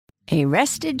A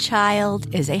rested child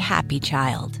is a happy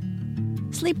child.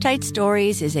 Sleep Tight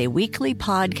Stories is a weekly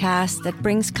podcast that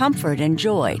brings comfort and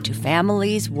joy to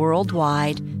families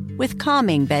worldwide with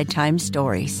calming bedtime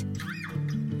stories.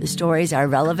 The stories are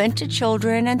relevant to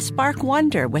children and spark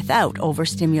wonder without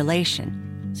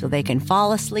overstimulation, so they can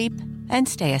fall asleep and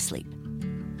stay asleep.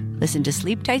 Listen to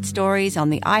Sleep Tight Stories on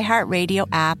the iHeartRadio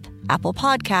app, Apple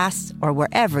Podcasts, or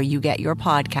wherever you get your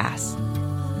podcasts.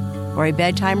 For a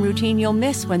bedtime routine you'll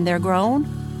miss when they're grown,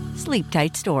 Sleep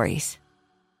Tight Stories.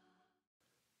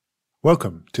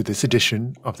 Welcome to this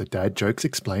edition of the Dad Jokes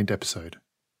Explained episode.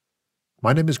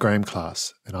 My name is Graeme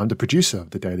Klass, and I'm the producer of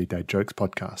the Daily Dad Jokes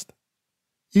podcast.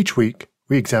 Each week,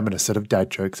 we examine a set of dad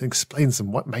jokes and explain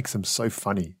them what makes them so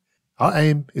funny. Our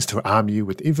aim is to arm you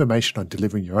with information on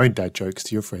delivering your own dad jokes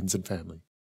to your friends and family,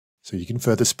 so you can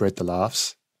further spread the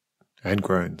laughs and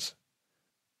groans.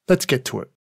 Let's get to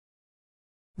it.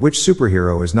 Which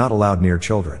superhero is not allowed near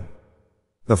children?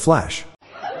 The Flash.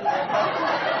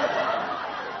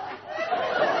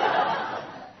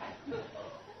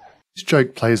 This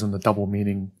joke plays on the double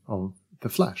meaning of The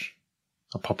Flash,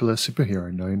 a popular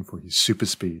superhero known for his super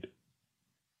speed.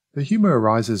 The humour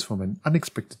arises from an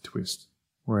unexpected twist,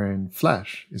 wherein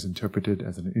Flash is interpreted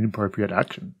as an inappropriate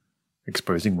action,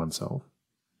 exposing oneself,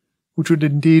 which would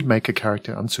indeed make a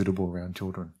character unsuitable around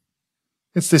children.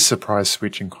 It's this surprise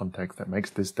switch in context that makes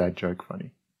this dad joke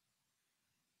funny.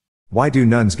 Why do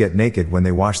nuns get naked when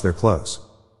they wash their clothes?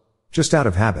 Just out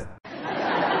of habit.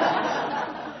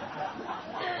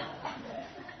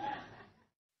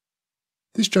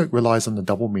 This joke relies on the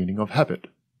double meaning of habit.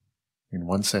 In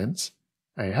one sense,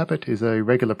 a habit is a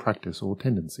regular practice or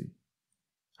tendency.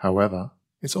 However,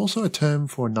 it's also a term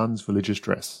for a nun's religious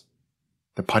dress.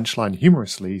 The punchline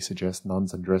humorously suggests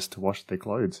nuns undress to wash their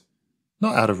clothes,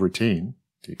 not out of routine,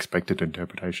 the expected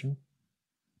interpretation,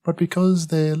 but because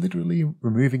they're literally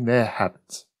removing their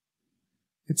habits.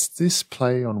 It's this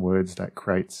play on words that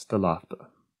creates the laughter.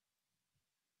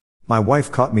 My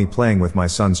wife caught me playing with my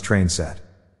son's train set.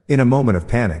 In a moment of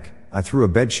panic, I threw a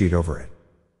bedsheet over it.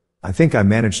 I think I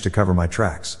managed to cover my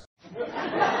tracks.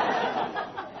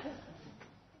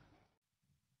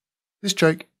 This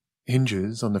joke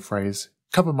hinges on the phrase,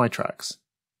 cover my tracks.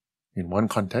 In one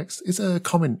context, it's a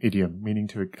common idiom meaning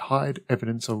to hide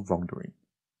evidence of wrongdoing.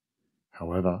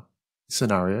 However, in this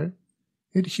scenario,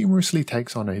 it humorously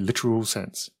takes on a literal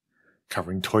sense,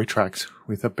 covering toy tracks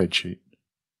with a bedsheet.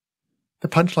 The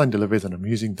punchline delivers an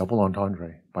amusing double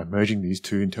entendre by merging these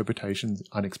two interpretations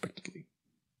unexpectedly.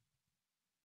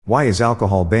 Why is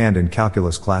alcohol banned in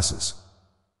calculus classes?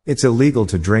 It's illegal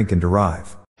to drink and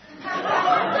derive.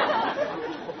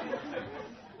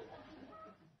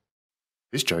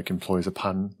 This joke employs a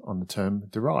pun on the term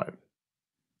derive,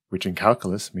 which in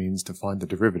calculus means to find the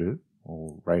derivative,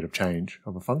 or rate of change,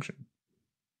 of a function.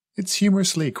 It's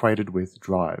humorously equated with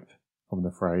drive, from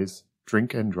the phrase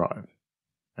drink and drive,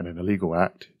 and an illegal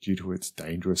act due to its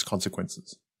dangerous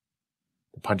consequences.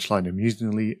 The punchline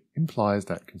amusingly implies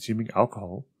that consuming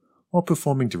alcohol while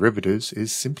performing derivatives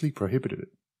is simply prohibited,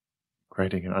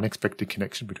 creating an unexpected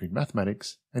connection between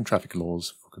mathematics and traffic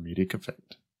laws for comedic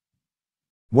effect.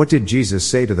 What did Jesus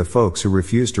say to the folks who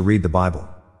refused to read the Bible?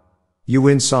 You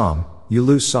win some, you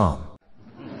lose some.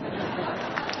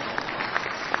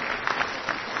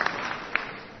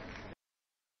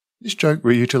 This joke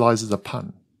reutilizes a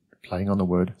pun, playing on the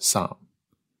word psalm,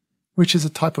 which is a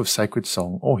type of sacred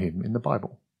song or hymn in the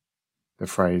Bible. The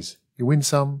phrase, you win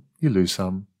some, you lose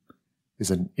some, is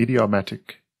an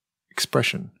idiomatic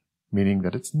expression, meaning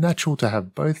that it's natural to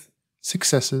have both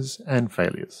successes and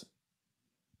failures.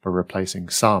 By replacing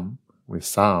some with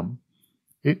psalm,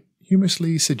 it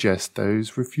humorously suggests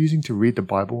those refusing to read the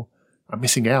Bible are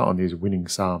missing out on these winning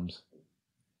psalms,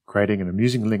 creating an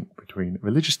amusing link between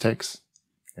religious texts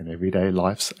and everyday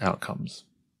life's outcomes.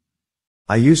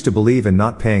 I used to believe in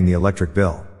not paying the electric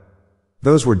bill.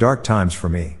 Those were dark times for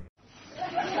me.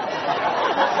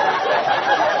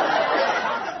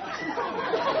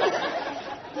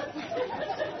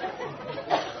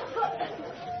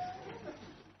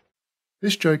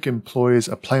 This joke employs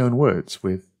a play on words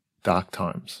with dark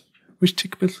times, which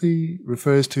typically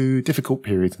refers to difficult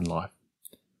periods in life.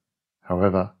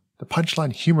 However, the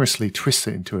punchline humorously twists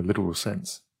it into a literal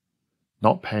sense.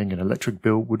 Not paying an electric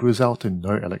bill would result in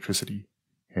no electricity,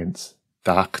 hence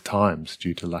dark times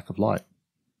due to lack of light.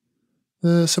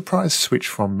 The surprise switch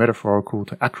from metaphorical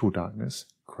to actual darkness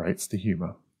creates the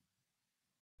humour.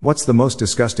 What's the most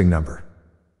disgusting number?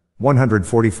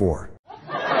 144.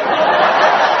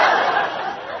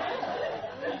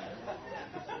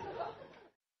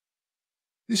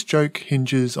 This joke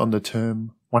hinges on the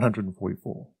term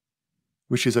 144,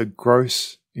 which is a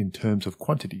gross in terms of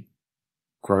quantity,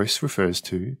 Gross refers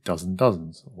to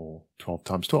dozens, or 12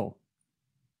 times 12.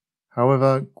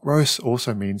 However, gross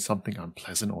also means something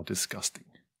unpleasant or disgusting.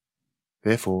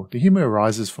 Therefore, the humour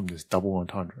arises from this double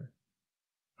entendre,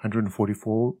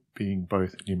 144 being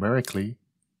both numerically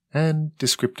and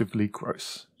descriptively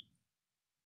gross.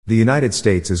 The United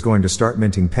States is going to start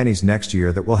minting pennies next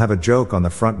year that will have a joke on the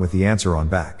front with the answer on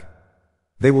back.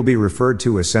 They will be referred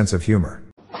to as cents of humor.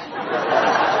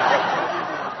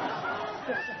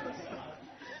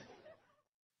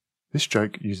 This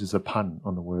joke uses a pun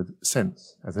on the word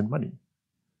cents, as in money,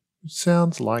 which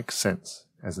sounds like sense,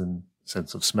 as in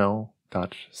sense of smell,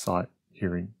 touch, sight,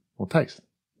 hearing, or taste.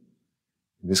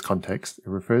 In this context, it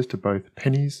refers to both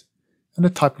pennies and a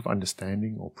type of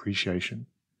understanding or appreciation,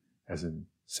 as in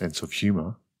sense of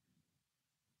humour.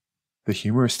 The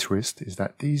humorous twist is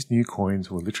that these new coins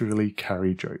will literally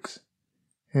carry jokes,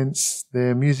 hence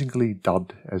they're amusingly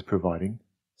dubbed as providing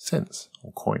cents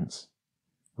or coins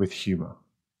with humour,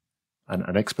 an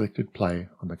unexpected play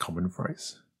on the common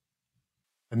phrase.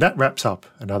 And that wraps up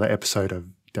another episode of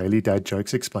Daily Dad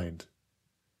Jokes Explained.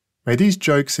 May these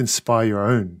jokes inspire your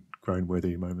own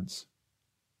groan-worthy moments.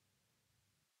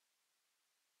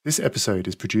 This episode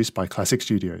is produced by Classic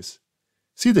Studios.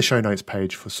 See the show notes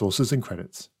page for sources and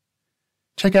credits.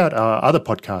 Check out our other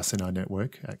podcasts in our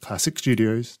network at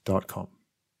classicstudios.com.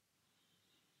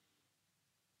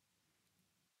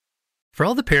 For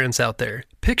all the parents out there,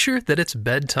 picture that it's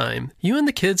bedtime. You and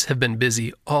the kids have been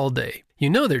busy all day. You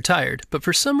know they're tired, but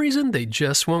for some reason they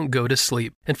just won't go to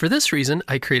sleep. And for this reason,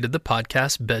 I created the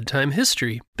podcast Bedtime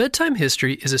History. Bedtime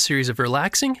History is a series of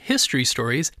relaxing history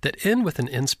stories that end with an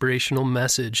inspirational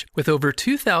message. With over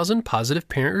 2,000 positive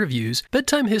parent reviews,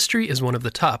 Bedtime History is one of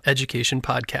the top education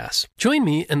podcasts. Join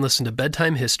me and listen to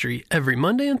Bedtime History every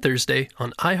Monday and Thursday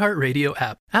on iHeartRadio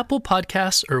app, Apple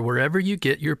Podcasts, or wherever you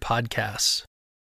get your podcasts.